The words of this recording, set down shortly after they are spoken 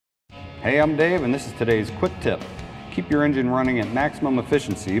Hey, I'm Dave, and this is today's quick tip. Keep your engine running at maximum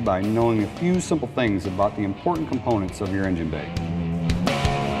efficiency by knowing a few simple things about the important components of your engine bay.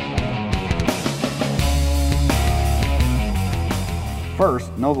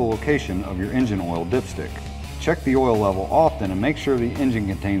 First, know the location of your engine oil dipstick. Check the oil level often and make sure the engine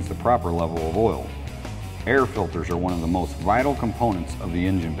contains the proper level of oil. Air filters are one of the most vital components of the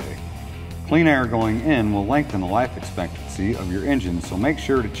engine bay. Clean air going in will lengthen the life expectancy of your engine, so make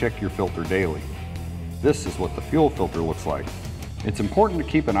sure to check your filter daily. This is what the fuel filter looks like. It's important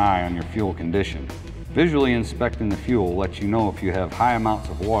to keep an eye on your fuel condition. Visually inspecting the fuel lets you know if you have high amounts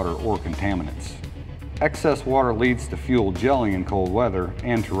of water or contaminants. Excess water leads to fuel gelling in cold weather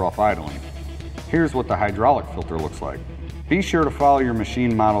and to rough idling. Here's what the hydraulic filter looks like. Be sure to follow your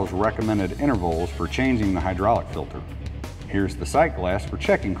machine model's recommended intervals for changing the hydraulic filter. Here's the sight glass for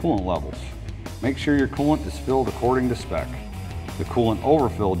checking coolant levels. Make sure your coolant is filled according to spec. The coolant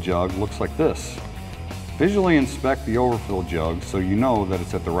overfill jug looks like this. Visually inspect the overfill jug so you know that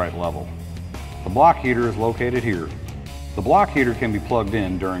it's at the right level. The block heater is located here. The block heater can be plugged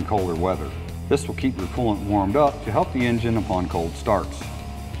in during colder weather. This will keep your coolant warmed up to help the engine upon cold starts.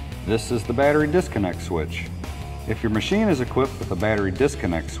 This is the battery disconnect switch. If your machine is equipped with a battery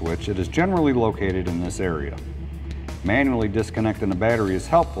disconnect switch, it is generally located in this area. Manually disconnecting the battery is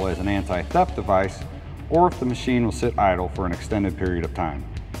helpful as an anti-theft device or if the machine will sit idle for an extended period of time.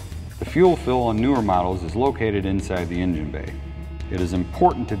 The fuel fill on newer models is located inside the engine bay. It is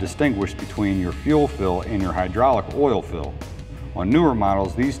important to distinguish between your fuel fill and your hydraulic oil fill. On newer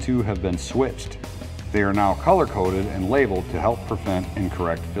models, these two have been switched. They are now color-coded and labeled to help prevent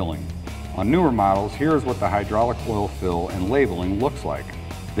incorrect filling. On newer models, here is what the hydraulic oil fill and labeling looks like.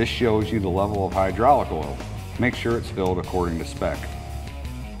 This shows you the level of hydraulic oil. Make sure it's filled according to spec.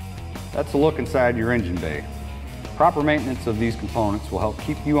 That's a look inside your engine bay. Proper maintenance of these components will help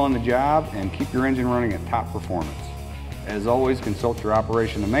keep you on the job and keep your engine running at top performance. As always, consult your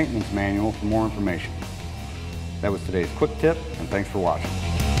operation and maintenance manual for more information. That was today's quick tip, and thanks for watching.